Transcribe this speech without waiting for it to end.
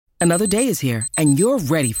Another day is here, and you're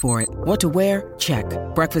ready for it. What to wear? Check.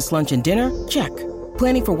 Breakfast, lunch, and dinner? Check.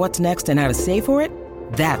 Planning for what's next and how to save for it?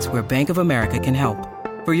 That's where Bank of America can help.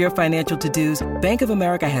 For your financial to-dos, Bank of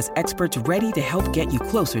America has experts ready to help get you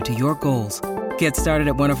closer to your goals. Get started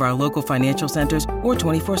at one of our local financial centers or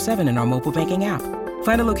 24/7 in our mobile banking app.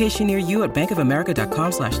 Find a location near you at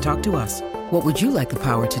bankofamerica.com/talktous. What would you like the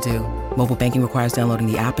power to do? Mobile banking requires downloading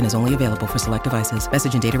the app and is only available for select devices.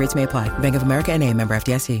 Message and data rates may apply. Bank of America N.A., member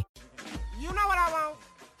FDIC. You know what I want?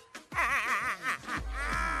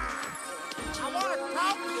 I want to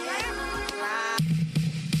talk,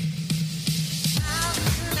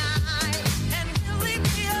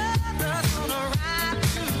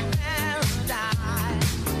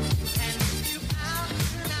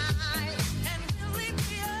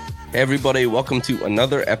 Hey everybody, welcome to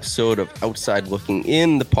another episode of Outside Looking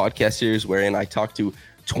In, the podcast series wherein I talk to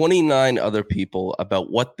 29 other people about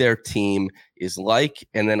what their team is like,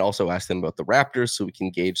 and then also ask them about the Raptors so we can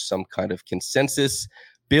gauge some kind of consensus,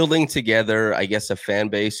 building together, I guess, a fan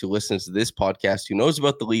base who listens to this podcast, who knows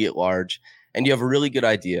about the league at large, and you have a really good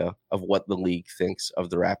idea of what the league thinks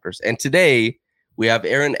of the Raptors. And today we have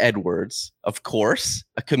Aaron Edwards, of course,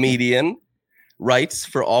 a comedian, writes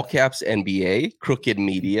for All Caps NBA, Crooked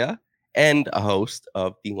Media, and a host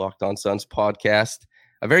of the Locked On Suns podcast.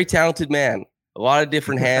 A very talented man, a lot of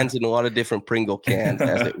different hands and a lot of different Pringle cans,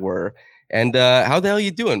 as it were. And how the hell are you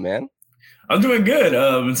doing, man? I'm doing good.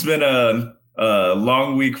 It's been a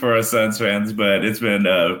long week for our Suns fans, but it's been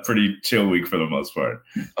a pretty chill week for the most part.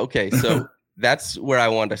 Okay, so that's where I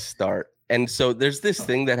want to start. And so there's this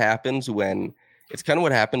thing that happens when it's kind of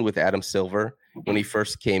what happened with Adam Silver when he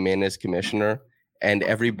first came in as commissioner. And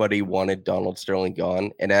everybody wanted Donald Sterling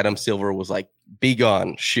gone. And Adam Silver was like, be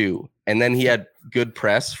gone, shoo. And then he had good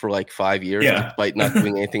press for like 5 years, despite not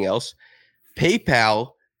doing anything else.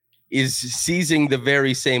 PayPal is seizing the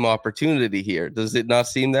very same opportunity here. Does it not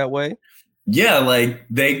seem that way? Yeah, like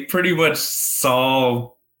they pretty much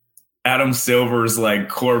saw Adam Silver's like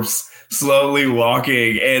corpse slowly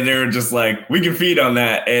walking, and they're just like, we can feed on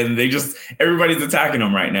that. And everybody's attacking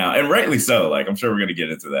him right now. And rightly so. Like, I'm sure we're going to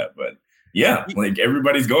get into that, but yeah, like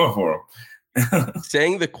everybody's going for him.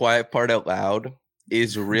 Saying the quiet part out loud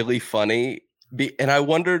is really funny. And I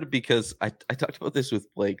wondered, because I talked about this with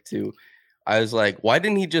Blake too. I was like, why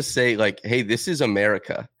didn't he just say like, hey, this is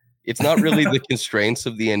America. It's not really the constraints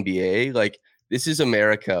of the NBA. Like, this is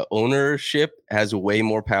America. Ownership has way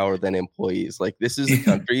more power than employees. Like, this is a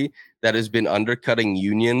country that has been undercutting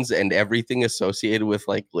unions and everything associated with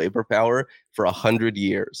like labor power for 100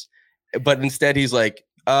 years. But instead he's like,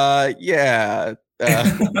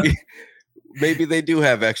 maybe they do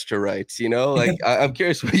have extra rights, you know? Like, I'm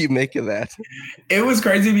curious what you make of that. It was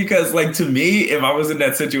crazy because, like, to me, if I was in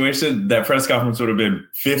that situation, that press conference would have been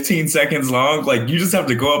 15 seconds long. Like, you just have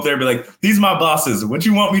to go up there and be like, these are my bosses. What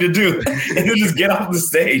you want me to do? And then just get off the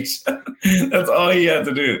stage. That's all he had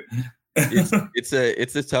to do. It's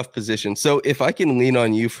a tough position. So if I can lean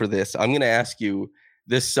on you for this, I'm going to ask you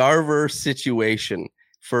the Sarver situation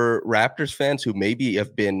for Raptors fans who maybe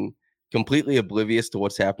have been completely oblivious to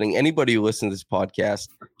what's happening. Anybody who listens to this podcast,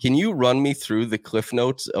 can you run me through the cliff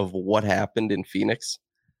notes of what happened in Phoenix?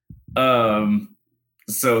 So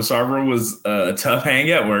Sarver was a tough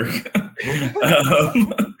hang at work.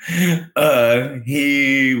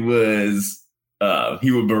 He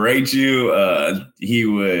would berate you. He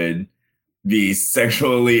would be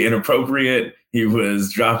sexually inappropriate. He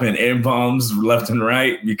was dropping N-bombs left and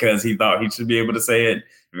right because he thought he should be able to say it.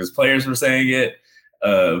 If his players were saying it,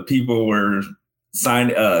 people were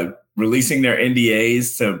releasing their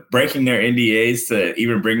NDAs breaking their NDAs to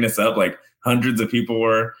even bring this up. Like, hundreds of people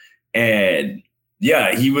were. And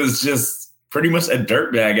yeah, he was just pretty much a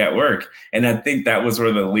dirtbag at work. And I think that was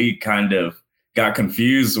where the league kind of got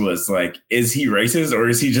confused, was like, is he racist or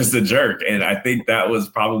is he just a jerk? And I think that was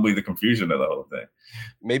probably the confusion of the whole thing.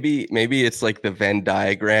 Maybe it's like the Venn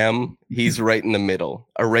diagram. He's right in the middle,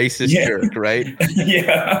 a racist jerk, right?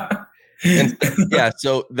 Yeah. And,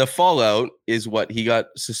 so the fallout is what he got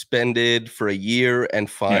suspended for a year and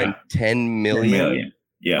fined $10 million. 10 million.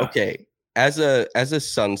 Yeah. Okay. As a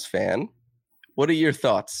Suns fan, what are your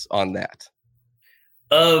thoughts on that?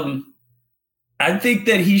 I think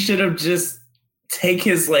that he should have just take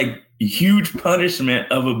his like huge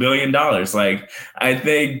punishment of $1 billion. Like, I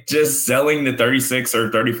think just selling the 36 or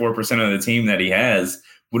 34% of the team that he has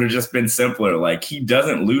would have just been simpler. Like, he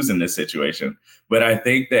doesn't lose in this situation, but I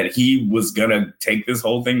think that he was going to take this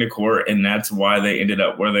whole thing to court. And that's why they ended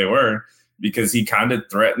up where they were, because he kind of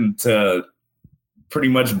threatened to pretty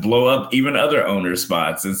much blow up even other owner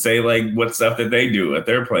spots and say like what stuff that they do at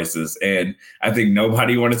their places. And I think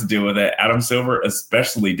nobody wanted to deal with that. Adam Silver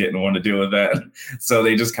especially didn't want to deal with that. So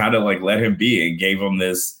they just kind of like let him be and gave him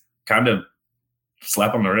this kind of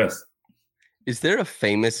slap on the wrist. Is there a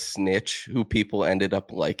famous snitch who people ended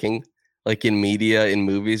up liking, like in media, in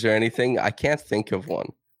movies or anything? I can't think of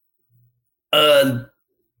one.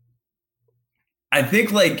 I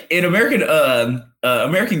think like in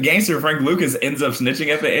American Gangster, Frank Lucas ends up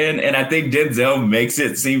snitching at the end, and I think Denzel makes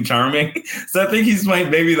it seem charming. So I think he's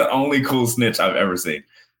maybe the only cool snitch I've ever seen.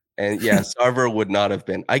 And yeah, Sarver would not have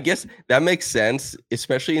been. I guess that makes sense,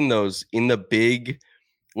 especially in the big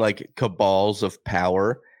like cabals of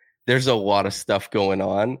power. There's a lot of stuff going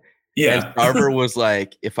on. Yeah. And Sarver was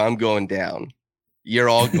like, if I'm going down, you're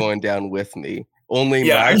all going down with me. Only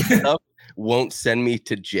my stuff won't send me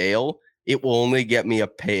to jail. It will only get me a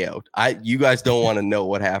payout. You guys don't want to know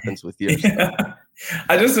what happens with your stuff.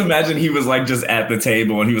 I just imagine he was like just at the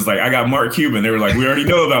table and he was like, I got Mark Cuban. They were like, we already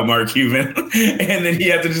know about Mark Cuban. And then he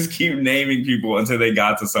had to just keep naming people until they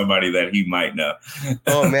got to somebody that he might know.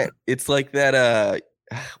 Oh man, it's like that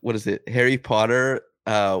what is it? Harry Potter.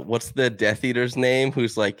 What's the Death Eater's name?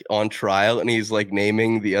 Who's like on trial and he's like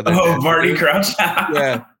naming the other. Oh, Barty Crouch.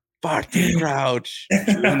 Yeah, Barty Crouch Jr.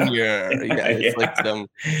 Yeah, it's like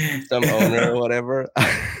some owner or whatever.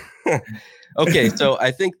 Okay, so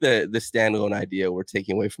I think the standalone idea we're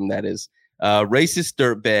taking away from that is racist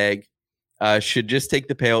dirtbag should just take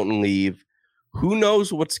the payout and leave. Who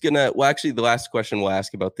knows what's gonna? Well, actually, the last question we'll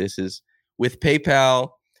ask about this is with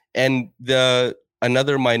PayPal and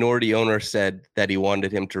another minority owner said that he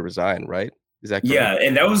wanted him to resign, right? Is that correct? Yeah,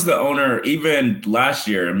 and that was the owner even last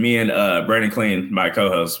year. Me and Brandon Clean, my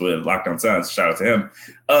co-host with Locked On Suns, shout out to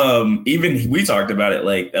him. Even we talked about it.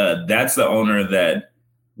 Like that's the owner that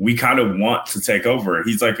we kind of want to take over.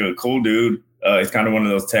 He's like a cool dude. He's kind of one of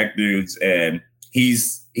those tech dudes, and he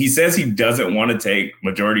says he doesn't want to take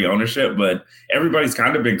majority ownership, but everybody's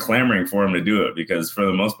kind of been clamoring for him to do it because for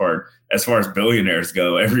the most part, as far as billionaires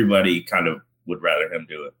go, everybody kind of would rather him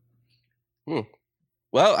do it.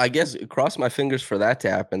 Well, I guess cross my fingers for that to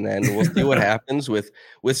happen. Then we'll see what happens with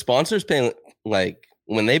sponsors paying. Like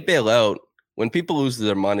when they bail out, when people lose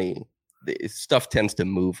their money, stuff tends to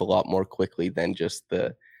move a lot more quickly than just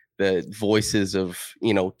the voices of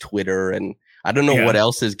Twitter, and I don't know what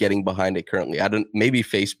else is getting behind it currently. Maybe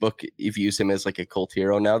Facebook views him as like a cult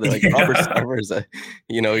hero now. They're like Robert Sarver is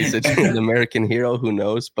he's an American hero. Who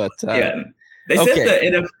knows? But they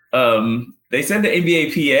said they said the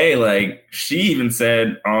NBA PA, like she even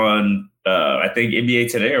said on I think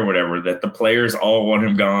NBA Today or whatever, that the players all want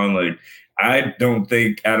him gone. Like I don't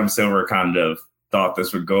think Adam Silver kind of thought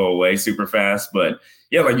this would go away super fast, but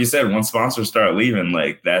yeah, like you said, once sponsors start leaving,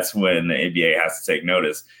 like that's when the NBA has to take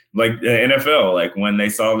notice. Like the NFL, like when they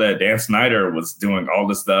saw that Dan Snyder was doing all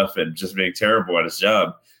this stuff and just being terrible at his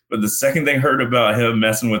job, but the second they heard about him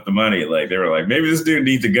messing with the money, like they were like, maybe this dude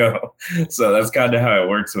needs to go. So that's kind of how it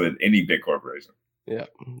works with any big corporation. Yeah,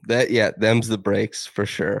 them's the breaks for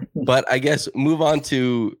sure. But I guess move on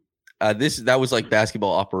to that was like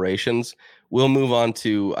basketball operations. We'll move on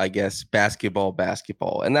to, I guess, basketball,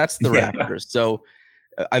 and that's the Raptors. So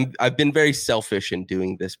I've been very selfish in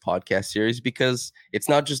doing this podcast series because it's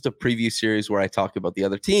not just a preview series where I talk about the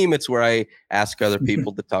other team. It's where I ask other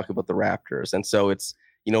people to talk about the Raptors. And so it's,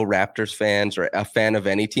 Raptors fans or a fan of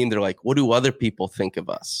any team, they're like, what do other people think of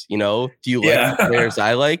us? Do you like the players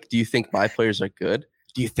I like? Do you think my players are good?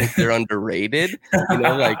 Do you think they're underrated?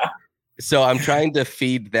 So I'm trying to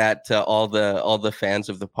feed that to all the fans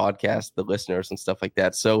of the podcast, the listeners and stuff like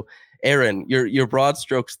that. So Aaron, your broad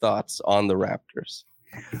strokes thoughts on the Raptors.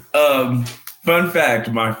 Fun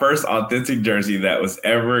fact, my first authentic jersey that was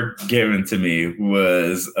ever given to me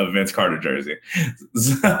was a Vince Carter jersey.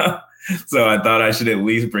 So I thought I should at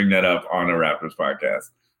least bring that up on a Raptors podcast.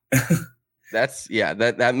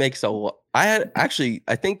 That makes a lot. I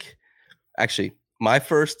think my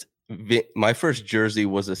first jersey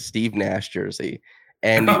was a Steve Nash jersey,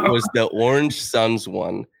 and it was the Orange Suns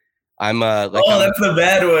one. That's the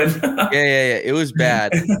bad one. Yeah. It was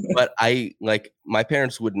bad, but my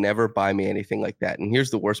parents would never buy me anything like that. And here's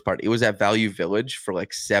the worst part: it was at Value Village for like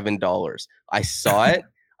 $7. I saw it.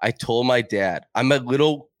 I told my dad, I'm a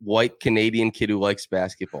little white Canadian kid who likes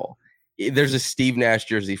basketball. There's a Steve Nash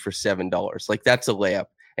jersey for $7. Like that's a layup.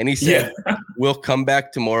 And he said, we'll come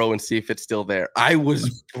back tomorrow and see if it's still there. I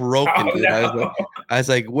was broken. Dude. No. I was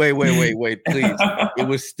like, wait, please. It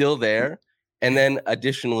was still there. And then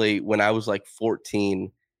additionally, when I was like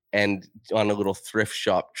 14 and on a little thrift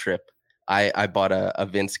shop trip, I bought a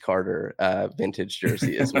Vince Carter vintage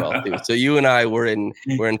jersey as well too. So you and I were in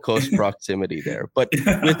close proximity there. But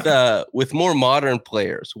with more modern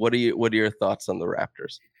players, what are your thoughts on the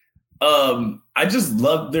Raptors? I just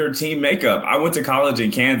love their team makeup. I went to college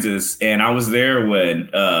in Kansas, and I was there when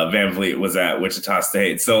Van Vliet was at Wichita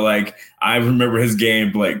State. So like I remember his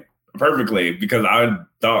game like perfectly because I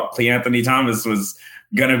thought Cleanthony Thomas was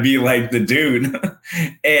gonna be like the dude.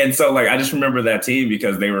 And so like I just remember that team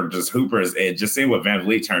because they were just hoopers, and just seeing what Van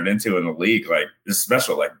Vliet turned into in the league, like it's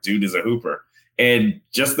special. Like dude is a hooper. And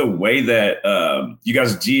just the way that you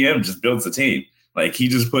guys GM just builds a team. Like he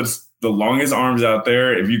just puts the longest arms out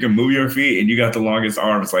there. If you can move your feet and you got the longest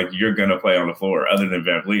arms, like you're gonna play on the floor, other than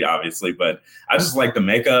Van Vliet, obviously. But I just like the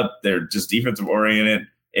makeup. They're just defensive oriented.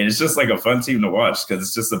 And it's just like a fun team to watch because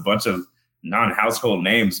it's just a bunch of non-household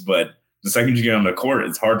names, but the second you get on the court,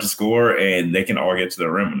 it's hard to score, and they can all get to the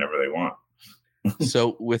rim whenever they want.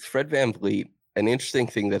 So with Fred VanVleet, an interesting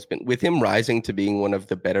thing that's been with him rising to being one of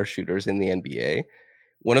the better shooters in the NBA,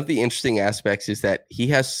 one of the interesting aspects is that he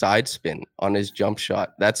has side spin on his jump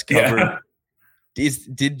shot. That's covered. Yeah.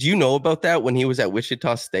 Did you know about that when he was at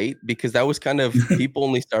Wichita State? Because that was kind of people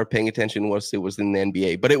only started paying attention once it was in the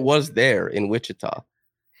NBA, but it was there in Wichita.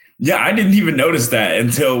 Yeah, I didn't even notice that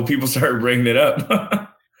until people started bringing it up.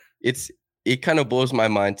 It kind of blows my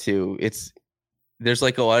mind too. There's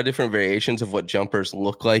like a lot of different variations of what jumpers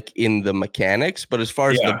look like in the mechanics, but as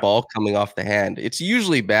far as the ball coming off the hand, it's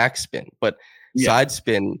usually backspin, but side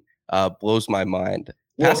spin blows my mind.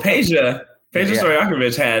 Well, Peja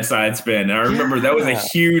Stojakovic had side spin. And I remember that was a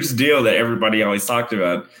huge deal that everybody always talked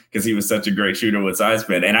about because he was such a great shooter with side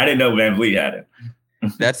spin. And I didn't know Van Vliet had it.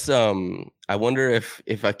 That's I wonder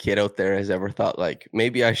if a kid out there has ever thought like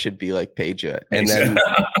maybe I should be like Peja, and then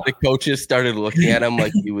the coaches started looking at him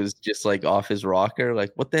like he was just like off his rocker.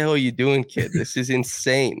 Like, what the hell are you doing, kid? This is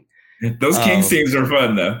insane. Those Kings teams are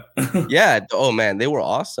fun though. Yeah. Oh man, they were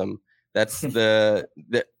awesome. That's the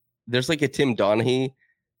there's like a Tim Donaghy.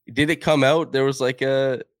 Did it come out? There was like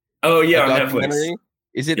a on Netflix.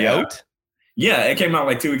 Is it out? Yeah, it came out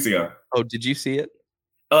like 2 weeks ago. Oh, did you see it?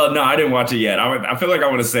 No, I didn't watch it yet. I feel like I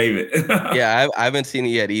want to save it. Yeah, I haven't seen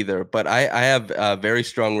it yet either. But I have very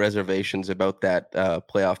strong reservations about that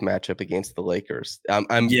playoff matchup against the Lakers.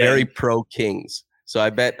 I'm very pro Kings, so I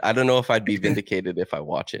don't know if I'd be vindicated if I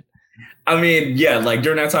watch it. I mean, yeah, like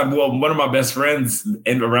during that time, well, one of my best friends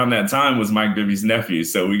around that time was Mike Bibby's nephew,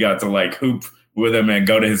 so we got to like hoop with him and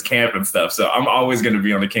go to his camp and stuff. So I'm always going to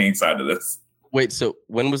be on the King side of this. Wait, so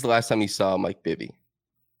when was the last time you saw Mike Bibby?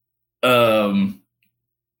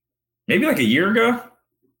 Maybe like a year ago.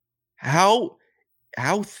 How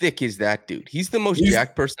thick is that dude? He's the most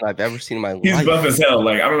jacked person I've ever seen in my life. He's buff as hell.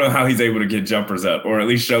 Like I don't know how he's able to get jumpers up or at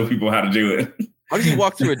least show people how to do it. How does he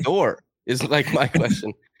walk through a door? Is like my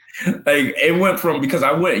question. Like it went from because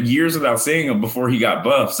I went years without seeing him before he got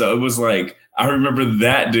buff. So it was like I remember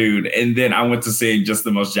that dude, and then I went to seeing just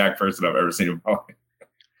the most jacked person I've ever seen in my life.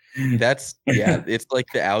 That's it's like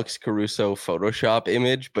the Alex Caruso Photoshop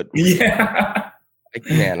image, but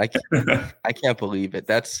I can't believe it.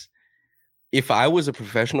 That's if I was a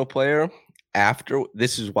professional player after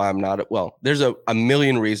this is why I'm not there's a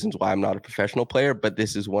million reasons why I'm not a professional player, but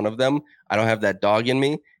this is one of them. I don't have that dog in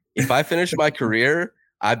me. If I finished my career,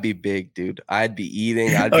 I'd be big, dude. I'd be eating.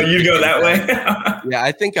 You'd go that way? Yeah,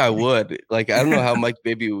 I think I would. Like, I don't know how Mike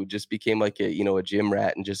Bibby would just became like a gym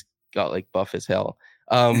rat and just got like buff as hell.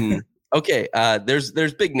 Okay.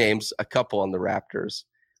 There's big names, a couple on the Raptors.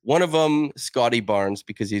 One of them, Scotty Barnes,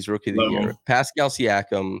 because he's rookie of the year. Pascal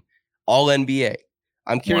Siakam, all NBA.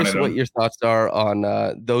 I'm curious what your thoughts are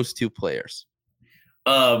on those two players.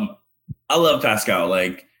 I love Pascal.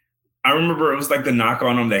 Like, I remember it was like the knock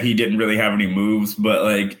on him that he didn't really have any moves, but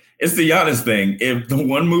like it's the Giannis thing. If the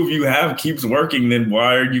one move you have keeps working, then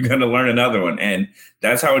why are you going to learn another one? And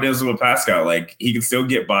that's how it is with Pascal. Like he can still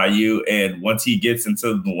get by you, and once he gets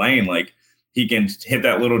into the lane, like he can hit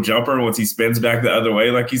that little jumper once he spins back the other way,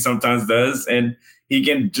 like he sometimes does, and he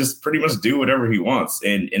can just pretty much do whatever he wants.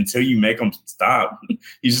 And until you make him stop,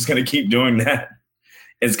 he's just going to keep doing that.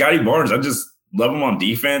 And Scotty Barnes, I just love him on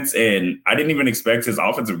defense, and I didn't even expect his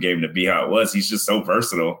offensive game to be how it was. He's just so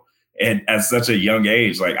versatile, and at such a young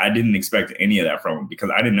age, like I didn't expect any of that from him because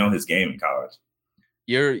I didn't know his game in college.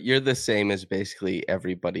 You're the same as basically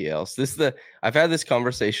everybody else. I've had this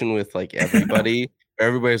conversation with like everybody.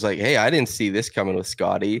 Everybody's like, "Hey, I didn't see this coming with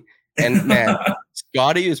Scotty." And man,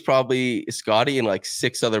 Scotty and like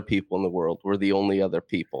 6 other people in the world were the only other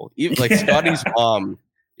people. Even like Scotty's mom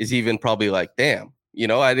is even probably like, "Damn."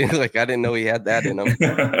 I didn't know he had that in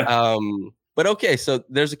him. But okay, so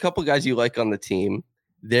there's a couple guys you like on the team.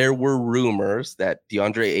 There were rumors that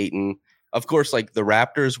DeAndre Ayton of course, like the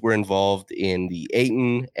Raptors were involved in the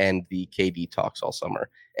Ayton and the KD talks all summer.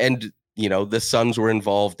 And, the Suns were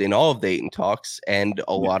involved in all of the Ayton talks and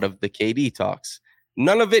a lot of the KD talks.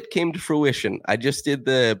 None of it came to fruition. I just did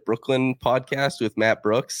the Brooklyn podcast with Matt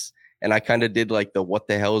Brooks, and I kind of did like the what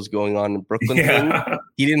the hell is going on in Brooklyn thing.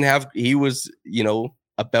 He was,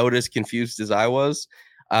 about as confused as I was.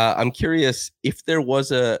 I'm curious if there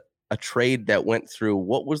was a trade that went through,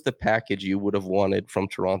 what was the package you would have wanted from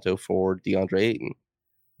Toronto for DeAndre Ayton?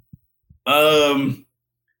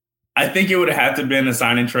 I think it would have had to been a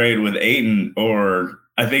sign and trade with Ayton, or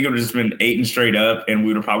I think it would have just been Ayton straight up, and we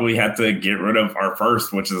would have probably had to get rid of our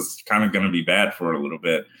first, which is kind of going to be bad for a little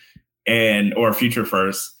bit, or future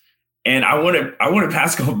first. And I wanted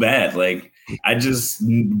Pascal bad. Like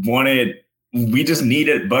we just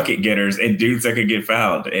needed bucket getters and dudes that could get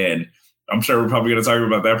fouled. And I'm sure we're probably going to talk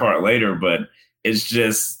about that part later, but it's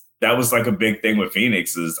just, that was like a big thing with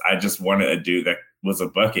Phoenix is I just wanted a dude that was a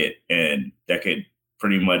bucket and that could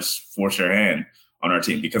pretty much force your hand on our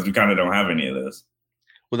team because we kind of don't have any of this.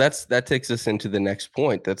 Well, that takes us into the next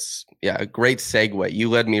point. That's a great segue. You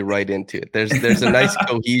led me right into it. There's a nice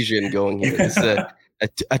cohesion going here. It's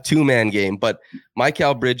a two-man game, but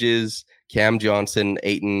Mikal Bridges, Cam Johnson,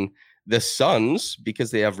 Ayton, the Suns, because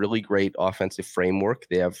they have really great offensive framework.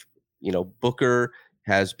 They have, Booker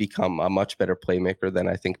has become a much better playmaker than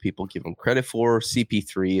I think people give him credit for.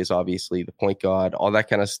 CP3 is obviously the point guard, all that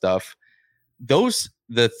kind of stuff.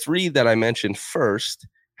 The three that I mentioned first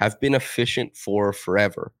have been efficient for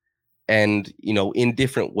forever and, in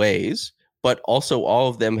different ways, but also all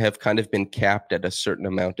of them have kind of been capped at a certain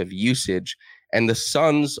amount of usage. And the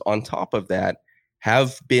Suns, on top of that,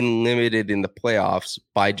 have been limited in the playoffs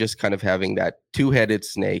by just kind of having that two-headed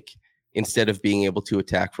snake instead of being able to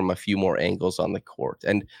attack from a few more angles on the court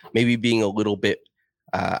and maybe being a little bit,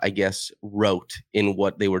 rote in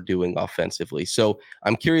what they were doing offensively. So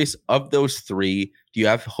I'm curious, of those three, do you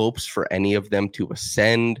have hopes for any of them to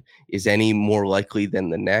ascend? Is any more likely than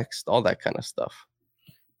the next? All that kind of stuff.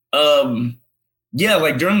 Yeah,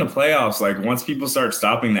 like during the playoffs, like once people start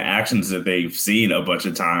stopping the actions that they've seen a bunch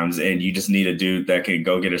of times and you just need a dude that can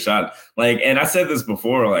go get a shot. Like, and I said this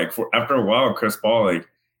before, like after a while, Chris Paul, like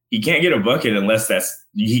he can't get a bucket unless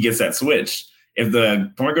he gets that switch. If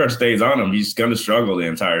the point guard stays on him, he's going to struggle the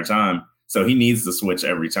entire time. So he needs the switch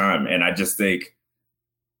every time. And I just think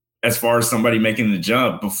as far as somebody making the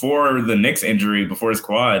jump, before the Knicks injury, before his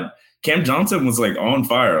quad, Cam Johnson was like on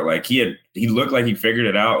fire. Like he looked like he figured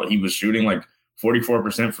it out. He was shooting like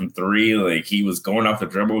 44% from three. Like he was going off the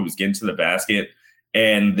dribble. He was getting to the basket.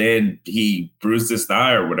 And then he bruised his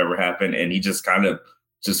thigh or whatever happened. And he just kind of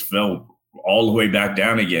just fell all the way back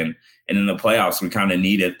down again. And in the playoffs, we kind of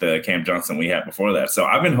needed the Cam Johnson we had before that. So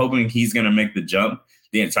I've been hoping he's going to make the jump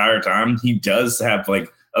the entire time. He does have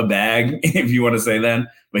like a bag, if you want to say that,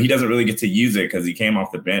 but he doesn't really get to use it because he came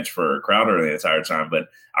off the bench for Crowder the entire time. But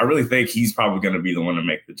I really think he's probably going to be the one to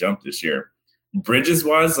make the jump this year. Bridges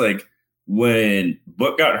was like when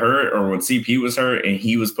Book got hurt or when CP was hurt and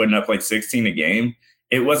he was putting up like 16 a game,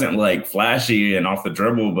 it wasn't like flashy and off the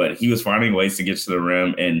dribble, but he was finding ways to get to the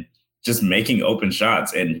rim and just making open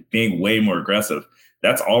shots and being way more aggressive.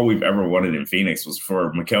 That's all we've ever wanted in Phoenix was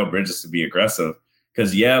for Mikal Bridges to be aggressive.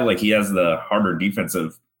 Because, like he has the harder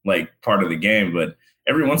defensive like part of the game, but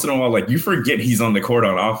every once in a while, like you forget he's on the court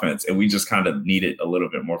on offense, and we just kind of need it a little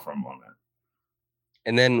bit more from him on that.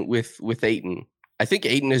 And then with Ayton, I think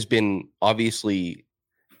Ayton has been obviously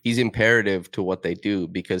he's imperative to what they do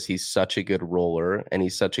because he's such a good roller and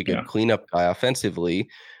he's such a good cleanup guy offensively.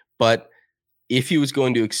 But if he was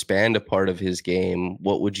going to expand a part of his game,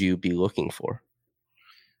 what would you be looking for?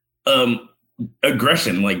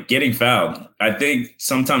 Aggression, like getting fouled. I think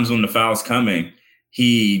sometimes when the foul's coming,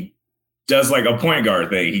 he does like a point guard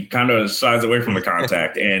thing. He kind of shies away from the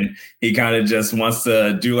contact and he kind of just wants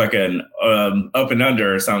to do like an up and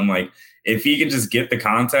under or something. Like if he can just get the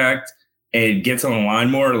contact and get to the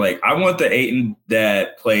line more, like I want the Ayton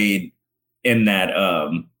that played in that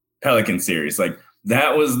Pelican series. Like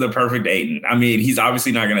that was the perfect Ayton. I mean, he's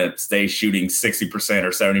obviously not going to stay shooting 60%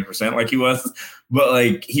 or 70% like he was, but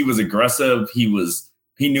like he was aggressive. He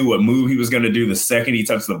knew what move he was going to do the second he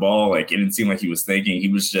touched the ball. Like it didn't seem like he was thinking. He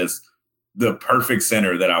was just the perfect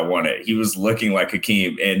center that I wanted. He was looking like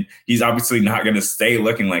Hakeem, and he's obviously not going to stay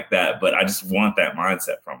looking like that, but I just want that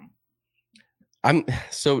mindset from him.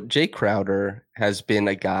 So Jay Crowder has been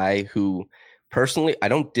a guy who personally, I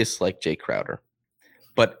don't dislike Jay Crowder,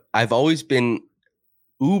 but I've always been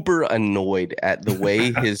uber annoyed at the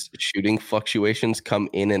way his shooting fluctuations come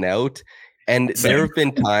in and out. And there have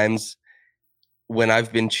been times when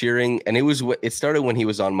I've been cheering, and it started when he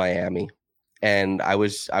was on Miami. and I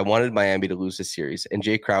wanted Miami to lose the series, and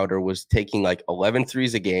Jay Crowder was taking like 11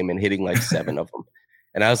 threes a game and hitting like 7 of them.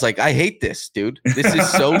 And I was like, I hate this, dude. This is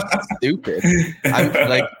so stupid. I'm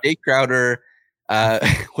like, Jay Crowder,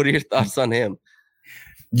 what are your thoughts on him?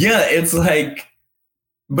 Yeah, it's like,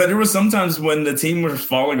 but there was sometimes when the team was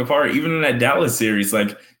falling apart, even in that Dallas series,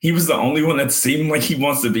 like he was the only one that seemed like he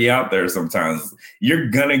wants to be out there sometimes. You're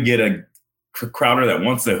going to get a Crowder that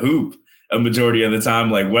wants to hoop a majority of the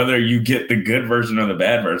time, like whether you get the good version or the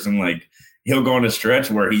bad version. Like he'll go on a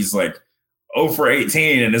stretch where he's like 0 for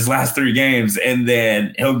 18 in his last 3 games, and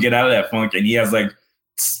then he'll get out of that funk and he has like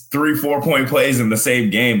 3-4 point plays in the same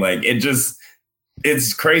game. Like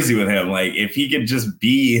it's crazy with him. Like if he could just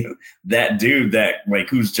be that dude that like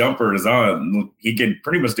whose jumper is on, he can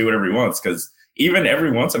pretty much do whatever he wants. Because even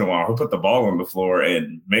every once in a while, he'll put the ball on the floor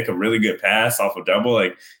and make a really good pass off a double.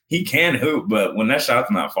 Like he can hoop, but when that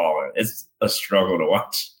shot's not falling, it's a struggle to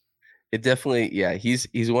watch. It definitely, yeah. He's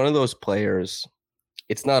one of those players.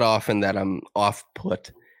 It's not often that I'm off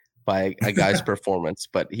put by a guy's performance,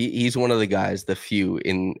 but he's one of the guys, the few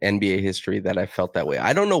in NBA history that I felt that way.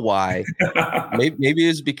 I don't know why. Maybe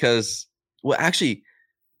it's because, well, actually,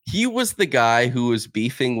 he was the guy who was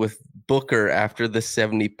beefing with Booker after the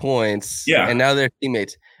 70 points. Yeah. And now they're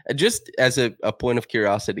teammates. Just as a point of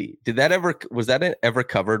curiosity, was that ever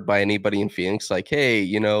covered by anybody in Phoenix? Like, hey,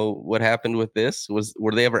 what happened with this?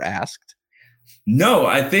 Were they ever asked? No,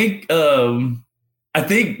 I think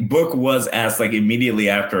Book was asked like immediately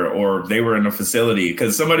after, or they were in a facility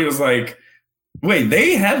because somebody was like, wait,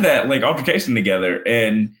 they had that like altercation together.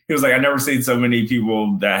 And he was like, I've never seen so many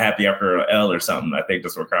people that happy after an L or something. I think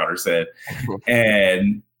that's what Crowder said.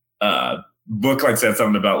 And Book like said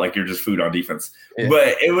something about like, you're just food on defense. Yeah.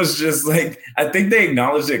 But it was just like, I think they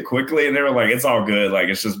acknowledged it quickly and they were like, it's all good. Like,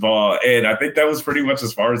 it's just ball. And I think that was pretty much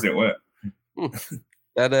as far as it went.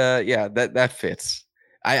 That fits.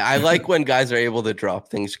 I like when guys are able to drop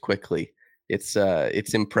things quickly. It's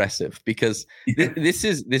impressive because this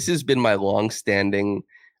has been my long-standing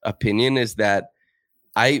opinion is that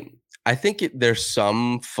I think there's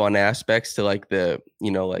some fun aspects to like the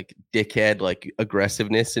like dickhead like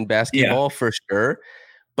aggressiveness in basketball for sure,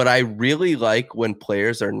 but I really like when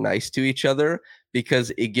players are nice to each other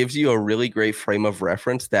because it gives you a really great frame of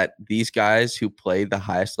reference that these guys who play the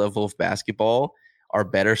highest level of basketball are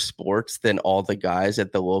better sports than all the guys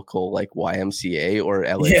at the local like YMCA or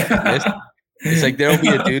LA Fitness. It's like there'll be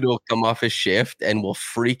a dude who will come off his shift and will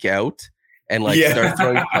freak out and like start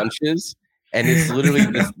throwing punches. And it's literally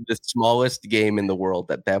the smallest game in the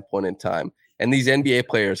world at that point in time. And these NBA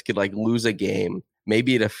players could like lose a game.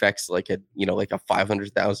 Maybe it affects like a like a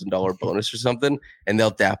 $500,000 bonus or something, and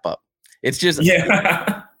they'll dap up. It's just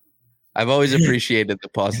I've always appreciated the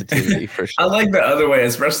positivity for sure. I like the other way,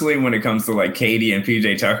 especially when it comes to like KD and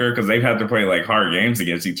PJ Tucker, because they've had to play like hard games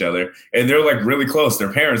against each other and they're like really close.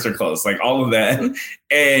 Their parents are close, like all of that.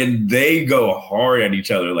 And they go hard at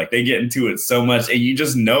each other. Like they get into it so much. And you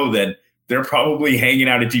just know that they're probably hanging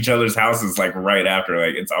out at each other's houses like right after.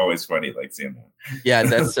 Like it's always funny, like seeing that. Yeah,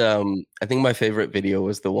 that's I think my favorite video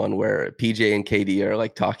was the one where PJ and KD are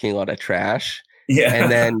like talking a lot of trash. Yeah.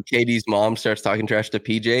 And then KD's mom starts talking trash to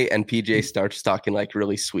PJ and PJ starts talking like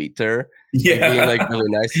really sweet to her. Yeah. Being like really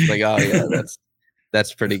nice. It's like, oh yeah,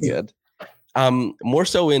 that's pretty good. More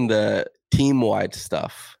so in the team-wide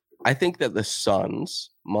stuff. I think that the Suns,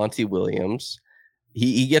 Monty Williams,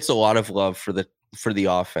 he gets a lot of love for the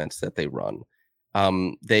offense that they run.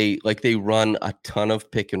 They run a ton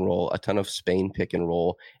of pick and roll, a ton of Spain pick and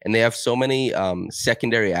roll, and they have so many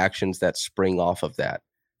secondary actions that spring off of that.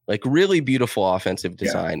 Like really beautiful offensive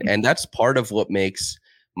design. Yeah. And that's part of what makes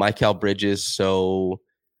Mikal Bridges so,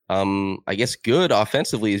 I guess, good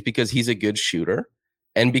offensively is because he's a good shooter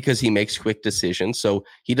and because he makes quick decisions. So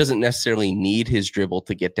he doesn't necessarily need his dribble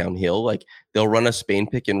to get downhill. Like they'll run a Spain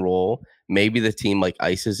pick and roll. Maybe the team like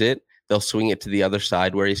ices it. They'll swing it to the other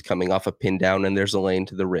side where he's coming off a pin down and there's a lane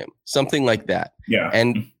to the rim. Something like that. Yeah.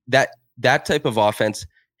 And that type of offense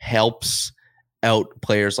helps out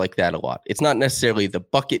players like that a lot. It's not necessarily the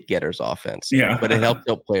bucket getters offense, but it helps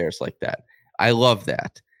out players like that. I love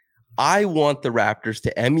that. I want the Raptors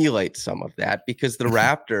to emulate some of that because the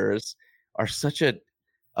Raptors are such a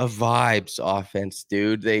vibes offense,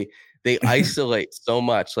 dude. They isolate so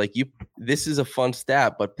much. Like this is a fun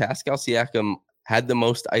stat, but Pascal Siakam had the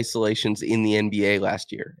most isolations in the NBA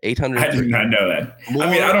last year. 800. I did not know that.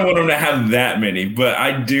 I mean, I don't want him to have that many, but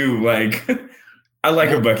I do like I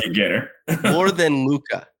like a bucket getter. More than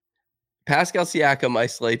Luka. Pascal Siakam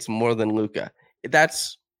isolates more than Luka.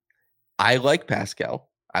 I like Pascal.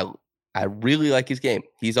 I really like his game.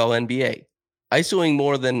 He's all NBA. isoing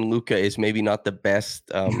more than Luka is maybe not the best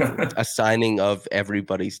assigning of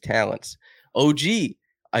everybody's talents. OG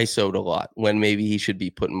isoed a lot when maybe he should be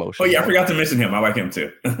put in motion. Oh yeah, I forgot to mention him. I like him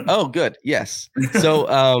too. Oh, good. Yes.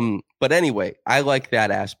 So, but anyway, I like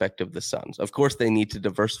that aspect of the Suns. Of course, they need to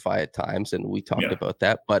diversify at times, and we talked about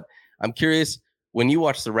that. But I'm curious, when you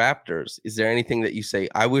watch the Raptors, is there anything that you say,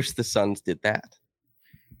 I wish the Suns did that?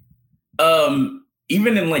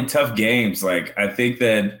 Even in like tough games, like I think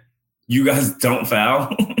that you guys don't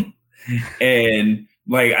foul. And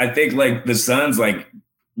like I think like the Suns, like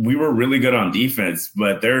we were really good on defense,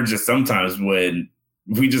 but there are just sometimes when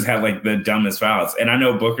we just had like the dumbest fouls. And I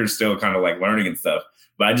know Booker's still kind of like learning and stuff,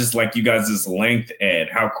 but I just like you guys' length and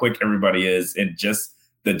how quick everybody is and just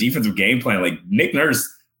the defensive game plan. Like Nick Nurse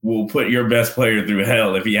will put your best player through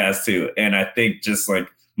hell if he has to. And I think just like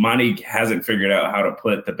Monty hasn't figured out how to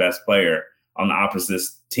put the best player on the opposite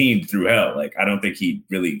team through hell. Like, I don't think he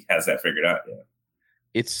really has that figured out yet.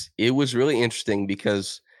 It was really interesting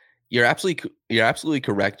because you're absolutely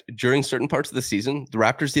correct. During certain parts of the season, the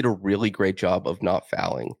Raptors did a really great job of not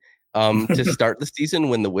fouling. To start the season,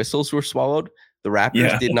 when the whistles were swallowed, the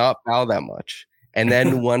Raptors did not foul that much. And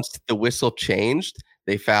then once the whistle changed,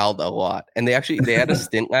 they fouled a lot. And they had a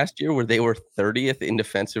stint last year where they were 30th in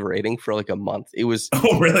defensive rating for like a month. It was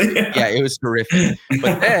Oh, really? Yeah, it was horrific.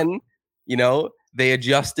 But then, they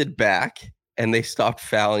adjusted back and they stopped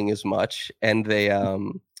fouling as much. And they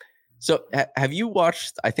so have you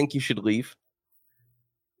watched I Think You Should Leave?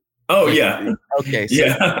 Oh yeah. Okay.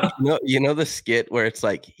 So you know the skit where it's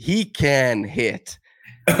like he can hit.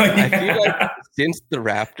 I feel like since the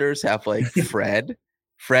Raptors have like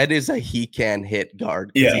Fred is a he can hit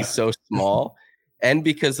guard because he's so small. And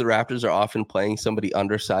because the Raptors are often playing somebody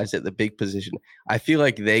undersized at the big position, I feel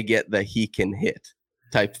like they get the he can hit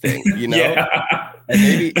type thing, And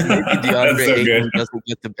maybe DeAndre Ayton doesn't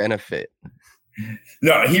get the benefit.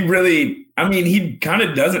 No, he kind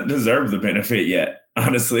of doesn't deserve the benefit yet,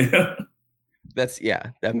 honestly.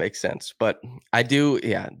 That makes sense. But I do,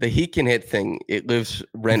 the he can hit thing, it lives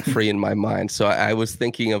rent free in my mind. So I was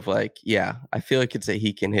thinking of like, I feel like it's a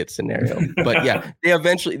he can hit scenario. But they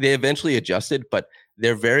eventually adjusted, but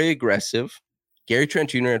they're very aggressive. Gary Trent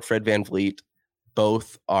Jr. and Fred VanVleet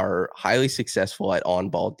both are highly successful at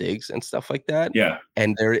on-ball digs and stuff like that. Yeah.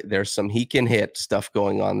 And there's some he can hit stuff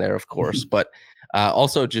going on there, of course. But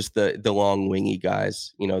also just the long wingy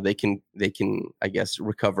guys, they can I guess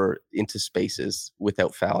recover into spaces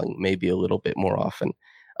without fouling maybe a little bit more often.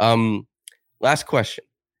 Last question.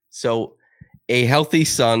 So a healthy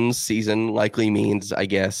Suns season likely means, I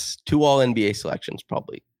guess, 2 All-NBA selections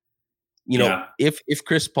probably. If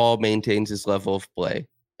Chris Paul maintains his level of play,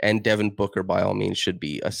 and Devin Booker by all means should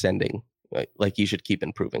be ascending, like he should keep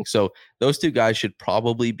improving. So those 2 guys should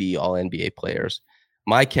probably be All-NBA players.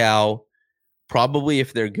 My Cal, probably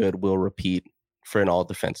if they're good, will repeat for an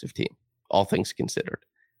all-defensive team, all things considered.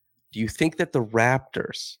 Do you think that the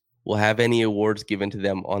Raptors will have any awards given to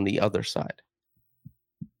them on the other side?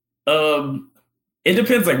 It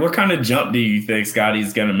depends. Like, what kind of jump do you think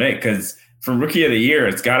Scotty's going to make? Because for Rookie of the Year,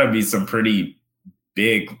 it's got to be some pretty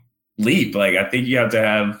big leap. Like, I think you have to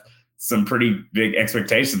have some pretty big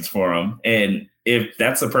expectations for him. And if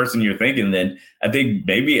that's the person you're thinking, then I think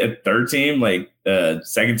maybe a third team, like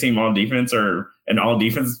second team all defense or an all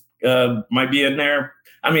defense might be in there.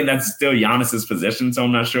 I mean, that's still Giannis's position, so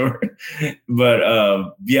I'm not sure. But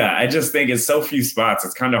I just think it's so few spots.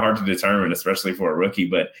 It's kind of hard to determine, especially for a rookie.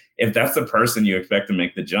 But if that's the person you expect to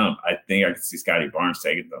make the jump, I think I could see Scotty Barnes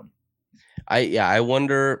taking them. I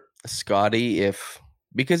wonder, Scotty,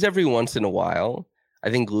 because every once in a while,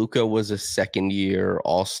 I think Luka was a second-year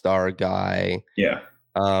All-Star guy. Yeah.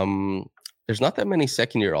 There's not that many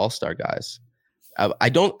second-year All-Star guys. I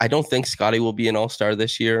don't think Scotty will be an All-Star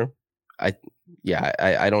this year. I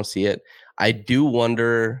don't see it. I do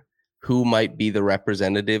wonder who might be the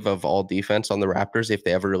representative of all defense on the Raptors if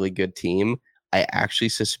they have a really good team. I actually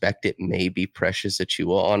suspect it may be Precious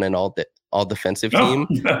Achiuwa on an all defensive team.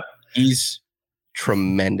 He's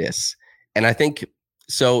tremendous. And I think,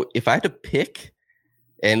 so if I had to pick,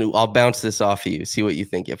 and I'll bounce this off of you, see what you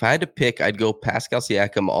think. If I had to pick, I'd go Pascal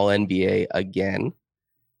Siakam all NBA again.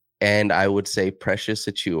 And I would say Precious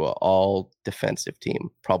Achiuwa all defensive team,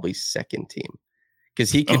 probably second team.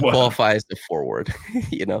 Because he could qualify as the forward,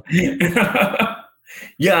 It's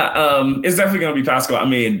definitely going to be Pascal. I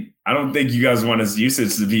mean, I don't think you guys want his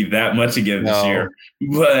usage to be that much again this year.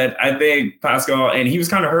 But I think Pascal, and he was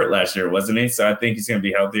kind of hurt last year, wasn't he? So I think he's going to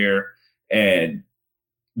be healthier. And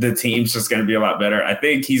the team's just going to be a lot better. I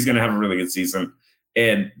think he's going to have a really good season.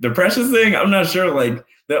 And the Precious thing, I'm not sure. Like,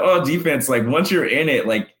 the all defense, like, once you're in it,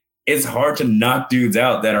 like, it's hard to knock dudes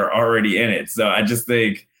out that are already in it. So I just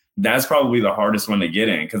think that's probably the hardest one to get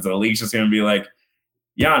in, because the league's just going to be like,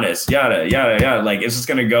 Giannis, yada, yada, yada. Like, it's just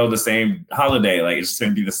going to go the same Holiday. Like, it's just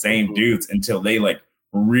going to be the same dudes until they like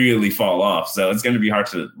really fall off. So it's going to be hard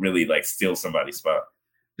to really like steal somebody's spot.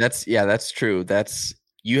 That's true.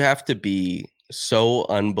 You have to be so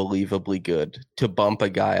unbelievably good to bump a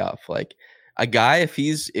guy off. Like a guy, if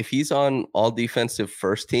he's on all defensive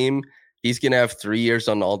first team, he's going to have 3 years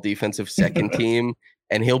on all defensive second team.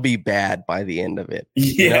 And he'll be bad by the end of it.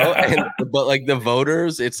 You know? But like the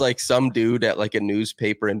voters, it's like some dude at like a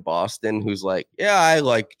newspaper in Boston who's like, yeah, I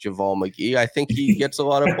like JaVale McGee. I think he gets a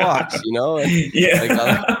lot of blocks, you know? And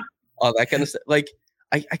like, all that kind of stuff. Like,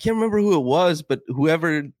 I can't remember who it was, but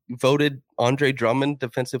whoever voted Andre Drummond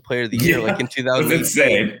Defensive Player of the Year, like in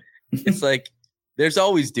 2008, it's like, there's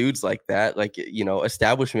always dudes like that, like, you know,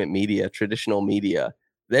 establishment media, traditional media.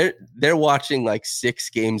 They're watching like 6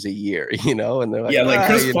 games a year, you know, and they're like, like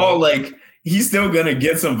Chris Paul, like he's still gonna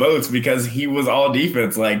get some votes because he was all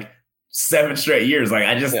defense like 7 straight years. Like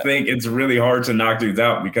I just think it's really hard to knock dudes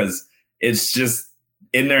out because it's just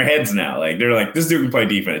in their heads now. Like they're like, this dude can play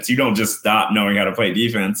defense. You don't just stop knowing how to play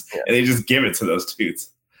defense, and they just give it to those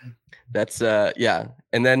dudes. That's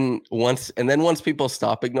And then once people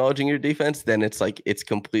stop acknowledging your defense, then it's like it's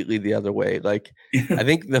completely the other way. Like I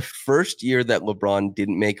think the first year that LeBron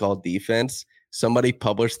didn't make all defense, somebody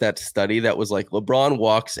published that study that was like LeBron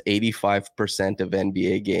walks 85% of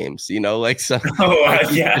NBA games, you know, like so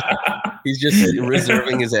he's just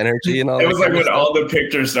reserving his energy and all that. It was like when all the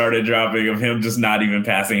pictures started dropping of him just not even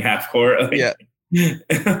passing half court. Like,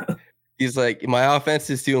 he's like, my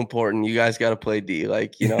offense is too important. You guys got to play D.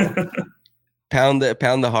 Like, you know, pound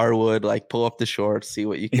the hardwood, like pull up the shorts, see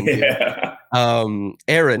what you can do.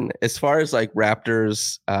 Aaron, as far as like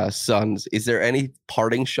Raptors, Suns, is there any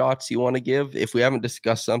parting shots you want to give? If we haven't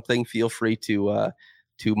discussed something, feel free to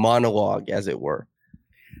monologue, as it were.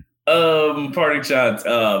 Parting shots.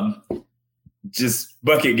 Just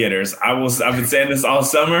bucket getters. I've been saying this all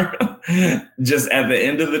summer. Just at the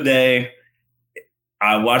end of the day,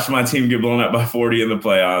 I watched my team get blown up by 40 in the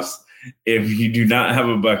playoffs. If you do not have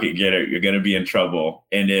a bucket getter, you're going to be in trouble.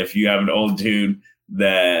 And if you have an old dude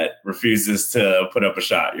that refuses to put up a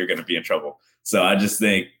shot, you're going to be in trouble. So I just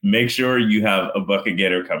think make sure you have a bucket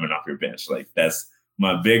getter coming off your bench. Like that's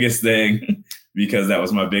my biggest thing, because that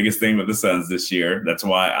was my biggest thing with the Suns this year. That's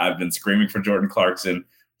why I've been screaming for Jordan Clarkson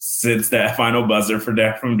since that final buzzer from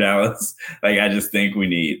Dallas. Like I just think we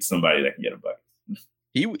need somebody that can get a bucket.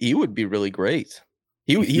 He would be really great.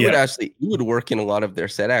 He would work in a lot of their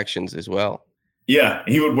set actions as well. Yeah,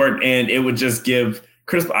 he would work, and it would just give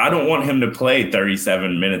Chris. I don't want him to play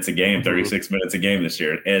 37 minutes a game, 36 minutes a game this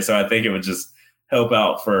year, and so I think it would just help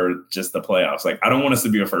out for just the playoffs. Like I don't want us to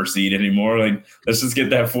be a first seed anymore. Like let's just get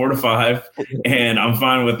that 4 to 5, and I'm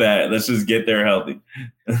fine with that. Let's just get there healthy.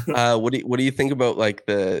 What do you think about like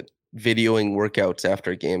the videoing workouts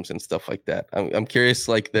after games and stuff like that? I'm curious,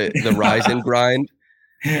 like the rise and grind.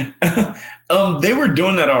 They were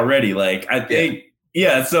doing that already. Like I think,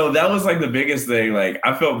 so that was like the biggest thing. Like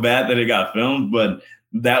I felt bad that it got filmed, but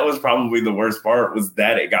that was probably the worst part, was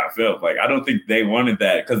that it got filmed. Like I don't think they wanted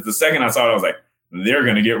that, because the second I saw it, I was like, they're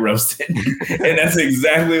gonna get roasted. And that's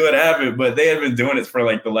exactly what happened. But they had been doing it for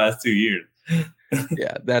like the last 2 years.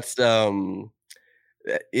 Yeah, that's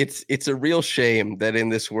it's a real shame that in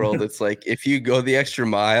this world it's like if you go the extra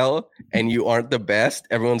mile and you aren't the best,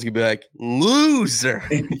 everyone's gonna be like, loser.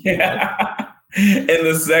 Yeah. And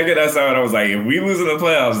the second I saw it, I was like, if we lose in the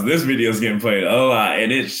playoffs, this video is getting played a lot,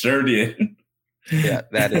 and it sure did. Yeah,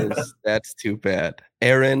 that's too bad.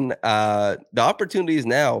 Aaron, the opportunity is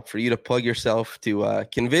now for you to plug yourself to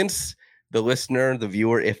convince the listener, the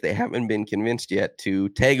viewer, if they haven't been convinced yet, to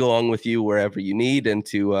tag along with you wherever you need, and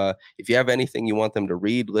to if you have anything you want them to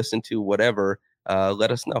read, listen to, whatever, let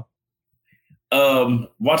us know.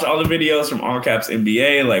 Watch all the videos from All Caps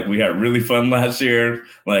NBA. Like we had really fun last year.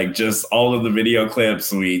 Like just all of the video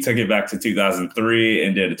clips. We took it back to 2003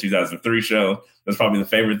 and did a 2003 show. That's probably the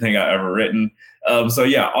favorite thing I've ever written. So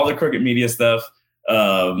yeah, all the Crooked Media stuff.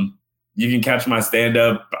 You can catch my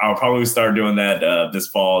stand-up. I'll probably start doing that this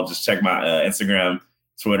fall. Just check my Instagram,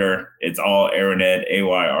 Twitter. It's all Aaroned,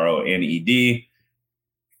 AYRONED.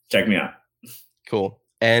 Check me out. Cool.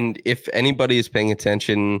 And if anybody is paying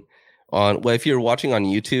attention if you're watching on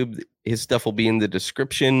YouTube, his stuff will be in the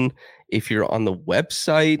description. If you're on the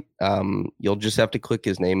website, you'll just have to click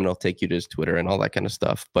his name and it'll take you to his Twitter and all that kind of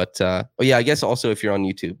stuff. But I guess also if you're on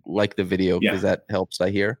YouTube, like the video, because that helps, I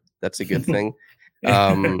hear. That's a good thing.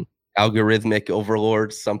 Algorithmic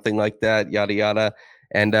overlords, something like that, yada, yada.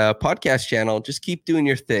 And podcast channel, just keep doing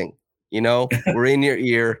your thing. we're in your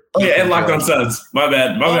ear. Oh yeah, and Locked On Suns. My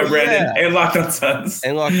bad, Brandon. Yeah. And Locked On Suns.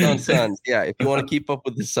 And Locked On Suns. Yeah, if you want to keep up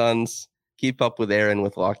with the Suns, keep up with Aaron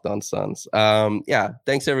with Locked On Suns. Yeah,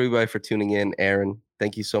 thanks everybody for tuning in. Aaron,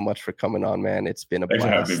 thank you so much for coming on, man. It's been a blast.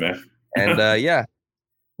 Thanks for having me, man. And yeah,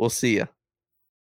 we'll see you.